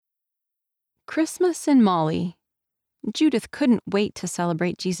Christmas in Molly. Judith couldn't wait to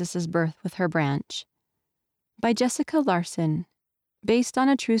celebrate Jesus' birth with her branch. By Jessica Larson, based on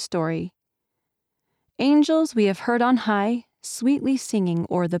a true story. Angels we have heard on high, sweetly singing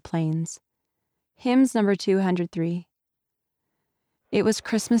o'er the plains. Hymns number 203. It was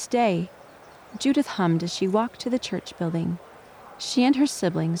Christmas Day. Judith hummed as she walked to the church building. She and her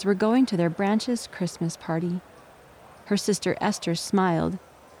siblings were going to their branch's Christmas party. Her sister Esther smiled.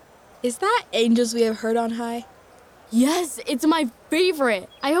 Is that Angels We Have Heard on High? Yes, it's my favorite.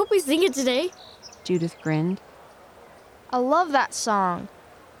 I hope we sing it today. Judith grinned. I love that song.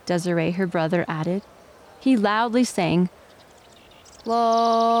 Desiree, her brother, added. He loudly sang. Lord.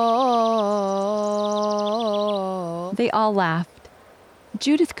 They all laughed.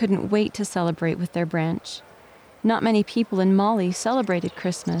 Judith couldn't wait to celebrate with their branch. Not many people in Mali celebrated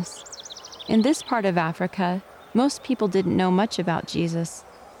Christmas. In this part of Africa, most people didn't know much about Jesus.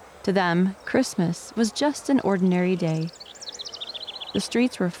 To them, Christmas was just an ordinary day. The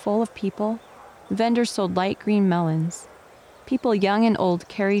streets were full of people. Vendors sold light green melons. People young and old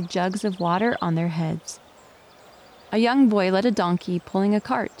carried jugs of water on their heads. A young boy led a donkey pulling a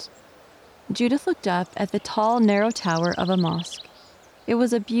cart. Judith looked up at the tall, narrow tower of a mosque. It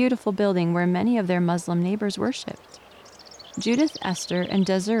was a beautiful building where many of their Muslim neighbors worshipped. Judith, Esther, and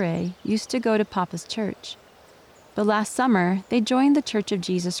Desiree used to go to Papa's church. But last summer, they joined the Church of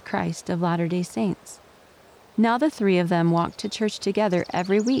Jesus Christ of Latter-day Saints. Now the three of them walked to church together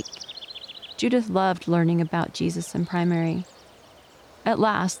every week. Judith loved learning about Jesus in primary. At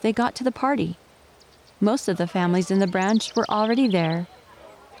last, they got to the party. Most of the families in the branch were already there.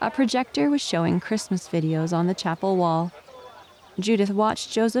 A projector was showing Christmas videos on the chapel wall. Judith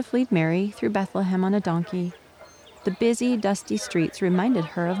watched Joseph lead Mary through Bethlehem on a donkey. The busy, dusty streets reminded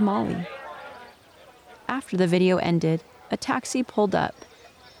her of Mali. After the video ended, a taxi pulled up.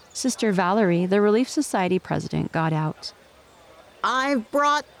 Sister Valerie, the Relief Society president, got out. "I've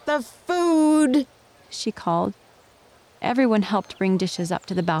brought the food," she called. Everyone helped bring dishes up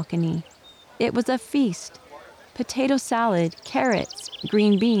to the balcony. It was a feast. Potato salad, carrots,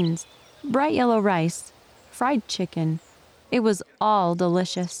 green beans, bright yellow rice, fried chicken. It was all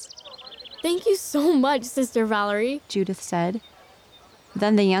delicious. Thank you so much, Sister Valerie, Judith said.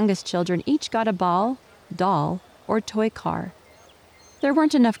 Then the youngest children each got a ball, doll, or toy car. There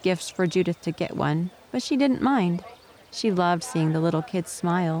weren't enough gifts for Judith to get one, but she didn't mind. She loved seeing the little kids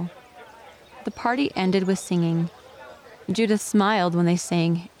smile. The party ended with singing. Judith smiled when they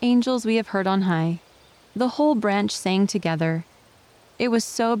sang, Angels We Have Heard on High. The whole branch sang together. It was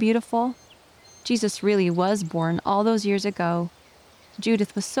so beautiful. Jesus really was born all those years ago.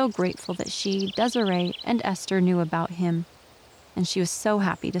 Judith was so grateful that she, Desiree, and Esther knew about him, and she was so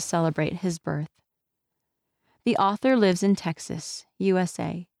happy to celebrate his birth. The author lives in Texas,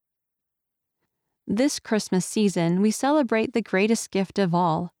 USA. This Christmas season, we celebrate the greatest gift of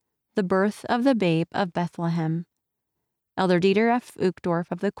all, the birth of the babe of Bethlehem. Elder Dieter F.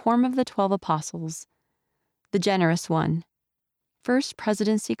 Uchtdorf of the Quorum of the 12 Apostles. The Generous One. First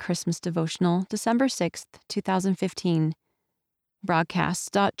Presidency Christmas Devotional, December 6, 2015.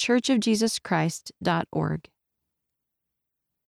 Broadcasts.churchofjesuschrist.org.